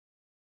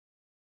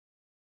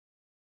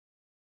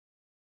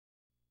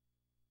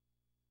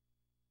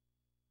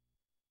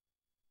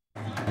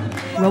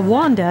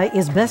Rwanda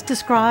is best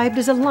described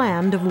as a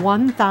land of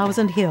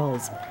 1,000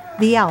 hills,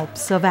 the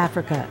Alps of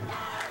Africa.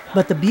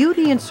 But the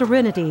beauty and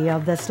serenity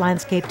of this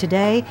landscape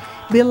today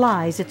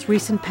belies its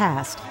recent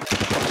past,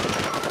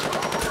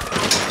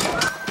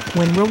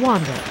 when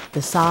Rwanda,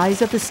 the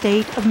size of the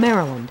state of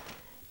Maryland,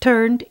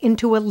 turned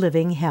into a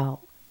living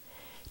hell.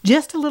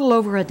 Just a little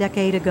over a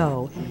decade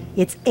ago,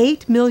 its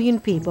 8 million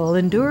people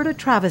endured a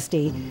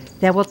travesty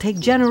that will take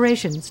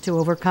generations to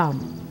overcome.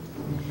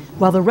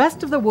 While the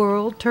rest of the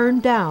world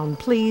turned down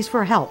pleas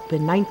for help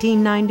in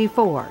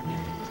 1994,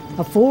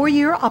 a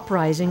 4-year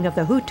uprising of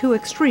the Hutu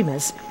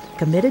extremists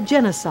committed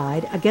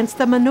genocide against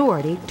the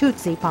minority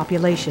Tutsi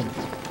population.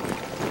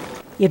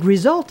 It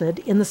resulted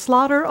in the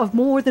slaughter of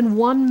more than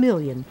 1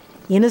 million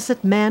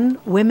innocent men,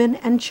 women,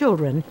 and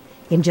children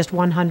in just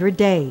 100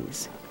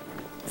 days.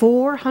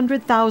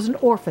 400,000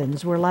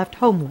 orphans were left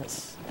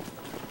homeless.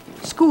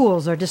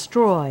 Schools are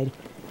destroyed,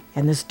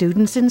 and the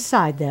students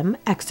inside them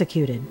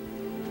executed.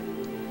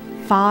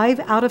 5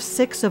 out of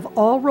 6 of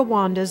all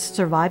Rwanda's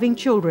surviving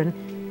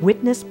children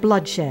witness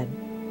bloodshed.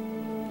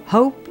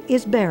 Hope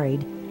is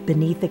buried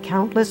beneath the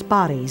countless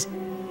bodies,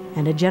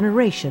 and a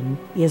generation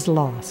is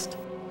lost.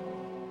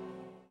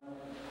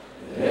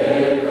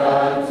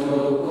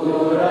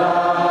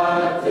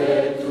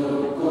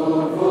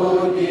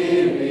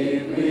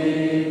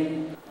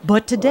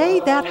 But today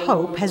that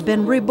hope has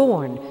been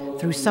reborn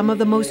through some of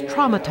the most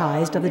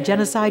traumatized of the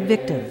genocide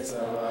victims.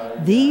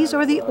 These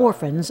are the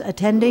orphans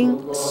attending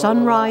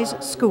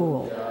Sonrise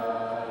School.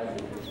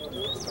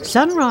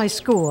 Sonrise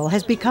School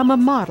has become a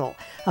model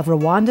of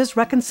Rwanda's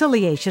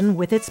reconciliation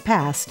with its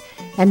past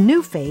and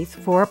new faith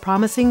for a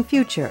promising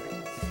future.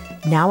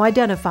 Now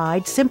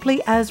identified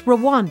simply as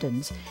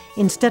Rwandans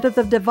instead of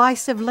the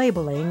divisive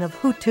labeling of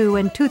Hutu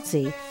and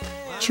Tutsi,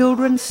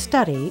 children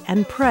study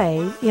and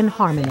pray in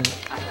harmony.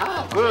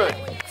 Good.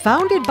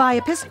 Founded by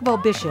Episcopal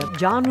Bishop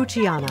John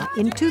Ruciana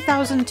in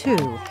 2002,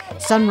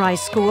 Sonrise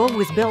School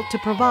was built to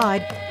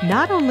provide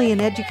not only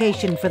an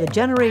education for the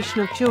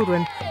generation of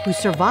children who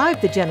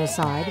survived the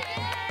genocide,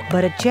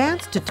 but a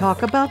chance to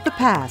talk about the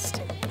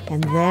past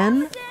and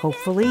then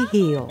hopefully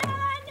heal.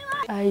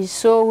 I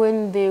saw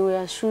when they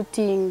were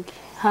shooting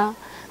her,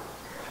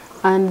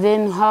 and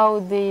then how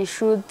they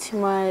shoot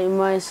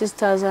my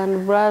sisters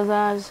and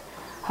brothers,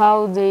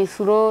 how they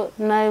throw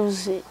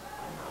knives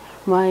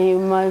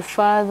my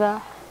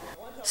father.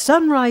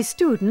 Sonrise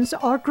students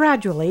are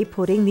gradually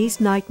putting these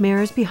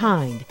nightmares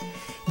behind.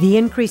 The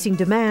increasing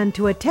demand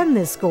to attend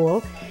this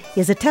school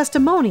is a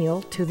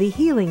testimonial to the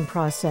healing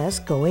process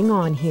going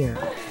on here.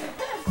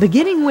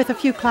 Beginning with a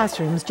few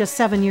classrooms just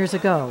 7 years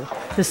ago,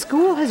 the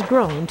school has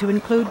grown to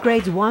include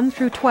grades 1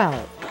 through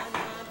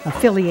 12.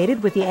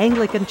 Affiliated with the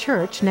Anglican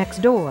Church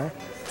next door,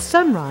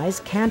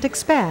 Sonrise can't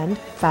expand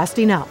fast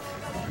enough.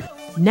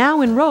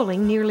 Now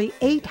enrolling nearly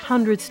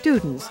 800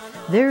 students,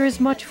 there is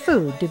much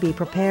food to be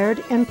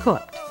prepared and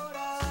cooked.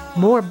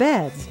 More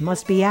beds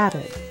must be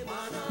added.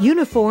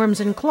 Uniforms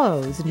and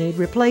clothes need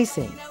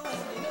replacing.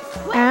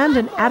 And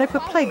an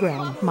adequate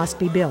playground must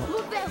be built.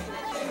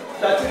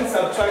 13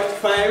 subtract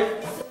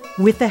 5.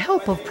 With the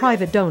help of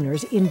private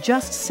donors, in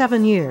just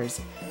 7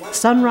 years,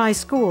 Sonrise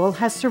School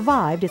has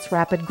survived its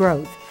rapid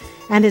growth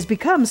and has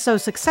become so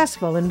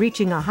successful in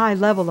reaching a high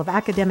level of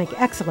academic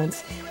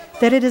excellence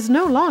that it is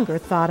no longer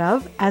thought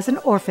of as an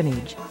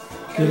orphanage.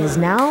 It is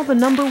now the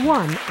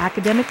 #1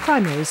 academic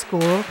primary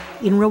school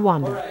in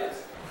Rwanda.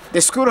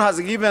 The school has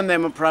given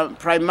them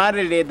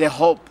primarily the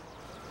hope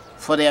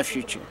for their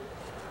future.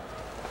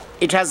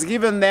 It has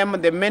given them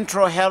the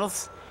mental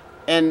health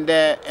and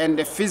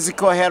the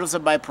physical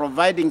health by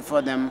providing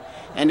for them,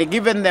 and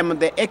given them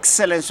the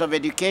excellence of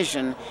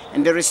education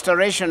and the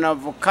restoration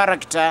of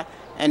character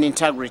and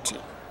integrity.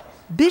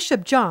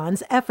 Bishop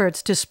John's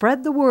efforts to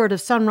spread the word of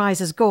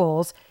Sonrise's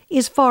goals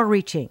is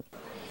far-reaching.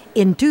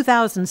 In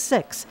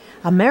 2006,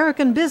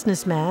 American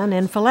businessman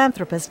and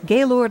philanthropist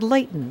Gaylord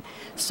Layton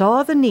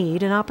saw the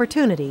need and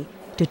opportunity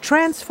to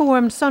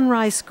transform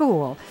Sonrise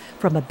School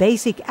from a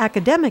basic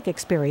academic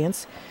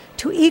experience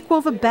to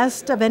equal the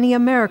best of any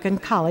American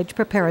college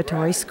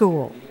preparatory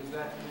school.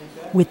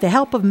 With the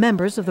help of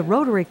members of the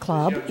Rotary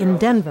Club in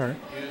Denver,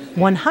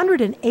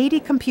 180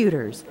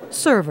 computers,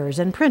 servers,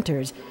 and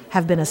printers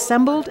have been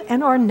assembled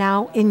and are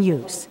now in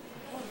use.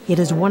 It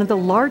is one of the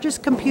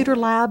largest computer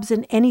labs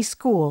in any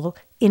school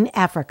in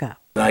Africa.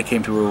 I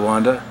came to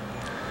Rwanda,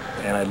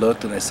 and I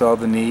looked and I saw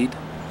the need.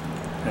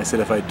 And I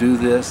said, if I do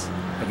this,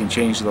 I can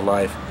change the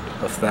life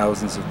of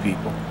thousands of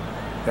people.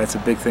 That's a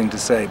big thing to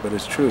say, but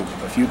it's true.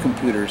 A few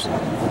computers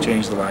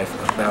change the life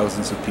of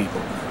thousands of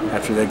people.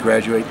 After they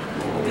graduate,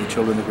 the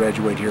children that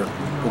graduate here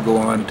will go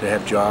on to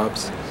have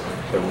jobs.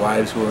 Their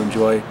wives will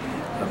enjoy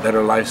a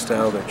better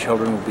lifestyle. Their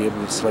children will be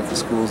able to select the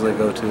schools they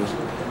go to.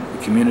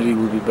 The community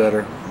will be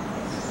better,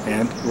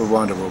 and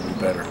Rwanda will be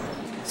better.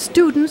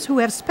 Students who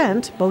have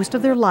spent most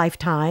of their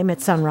lifetime at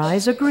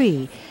Sonrise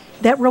agree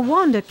that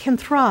Rwanda can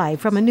thrive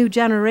from a new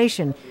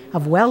generation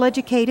of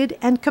well-educated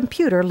and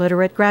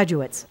computer-literate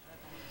graduates.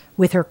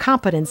 With her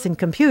competence in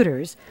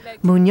computers,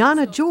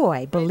 Munyana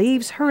Joy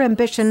believes her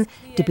ambition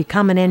to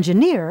become an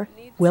engineer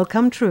will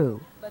come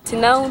true. But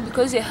now,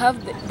 because you have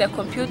the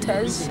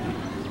computers,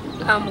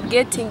 I'm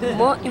getting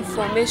more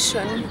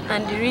information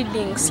and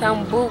reading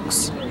some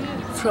books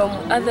from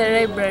other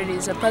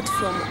libraries apart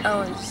from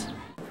ours.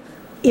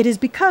 It is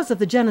because of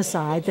the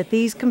genocide that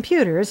these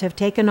computers have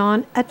taken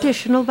on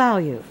additional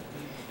value.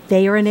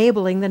 They are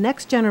enabling the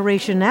next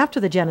generation after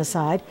the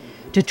genocide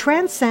to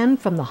transcend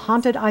from the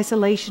haunted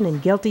isolation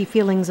and guilty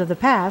feelings of the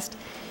past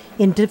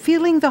into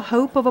feeling the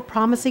hope of a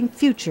promising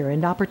future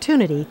and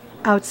opportunity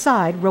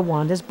outside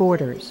Rwanda's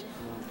borders.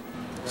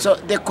 So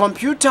the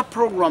computer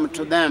program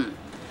to them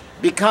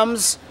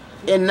becomes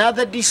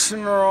another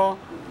additional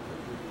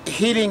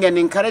healing and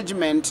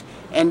encouragement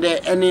and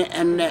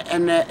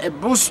a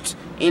boost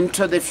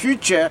into the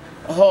future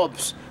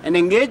hopes and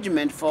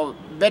engagement for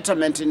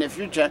betterment in the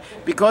future,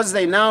 because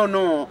they now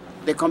know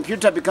the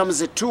computer becomes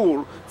a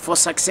tool for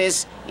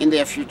success in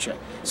their future.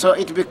 So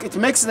it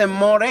makes them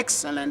more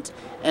excellent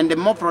and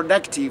more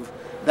productive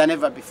than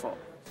ever before.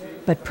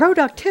 But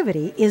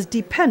productivity is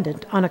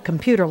dependent on a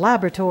computer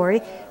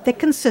laboratory that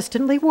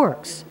consistently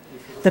works.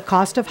 The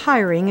cost of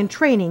hiring and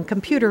training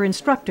computer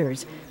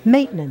instructors,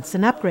 maintenance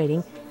and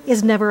upgrading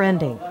is never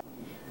ending.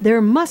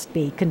 There must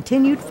be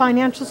continued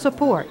financial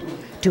support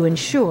to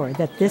ensure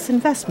that this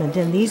investment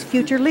in these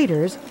future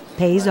leaders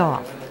pays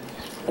off.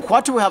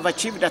 What we have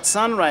achieved at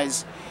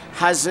Sonrise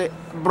has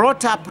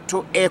brought up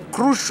to a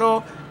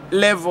crucial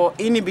level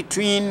in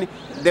between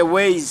the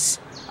ways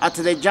at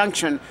the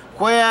junction,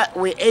 where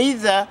we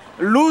either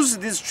lose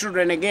these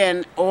children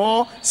again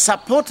or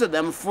support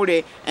them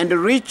fully and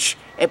reach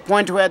a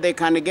point where they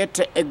can get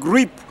a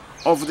grip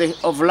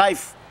of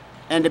life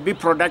and be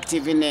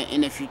productive in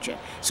the future.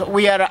 So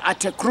we are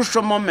at a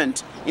crucial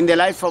moment in the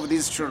life of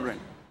these children.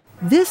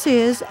 This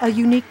is a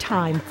unique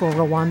time for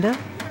Rwanda.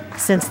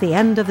 Since the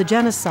end of the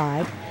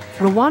genocide,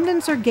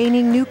 Rwandans are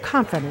gaining new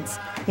confidence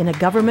in a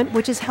government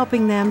which is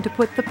helping them to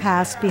put the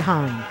past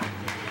behind.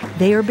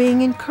 They are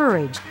being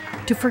encouraged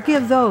to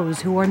forgive those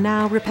who are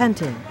now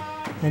repenting,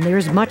 and there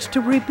is much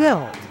to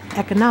rebuild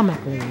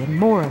economically and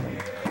morally.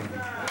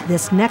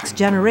 This next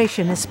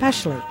generation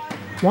especially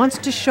wants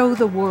to show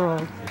the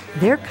world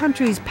their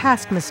country's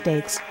past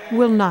mistakes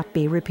will not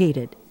be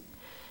repeated.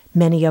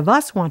 Many of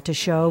us want to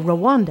show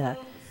Rwanda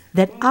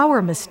that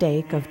our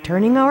mistake of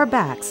turning our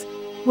backs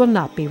will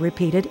not be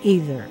repeated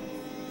either.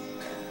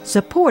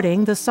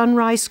 Supporting the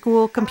Sonrise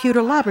School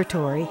Computer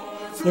Laboratory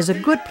is a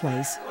good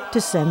place to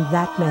send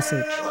that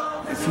message.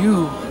 If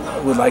you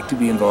would like to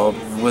be involved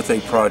with a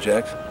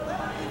project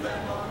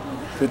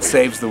that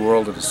saves the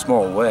world in a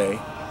small way,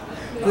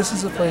 this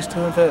is a place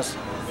to invest.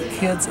 The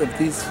kids of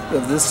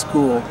this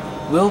school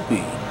will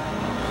be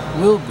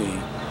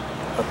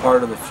a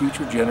part of the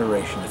future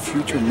generation, the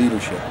future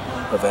leadership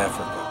of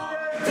Africa.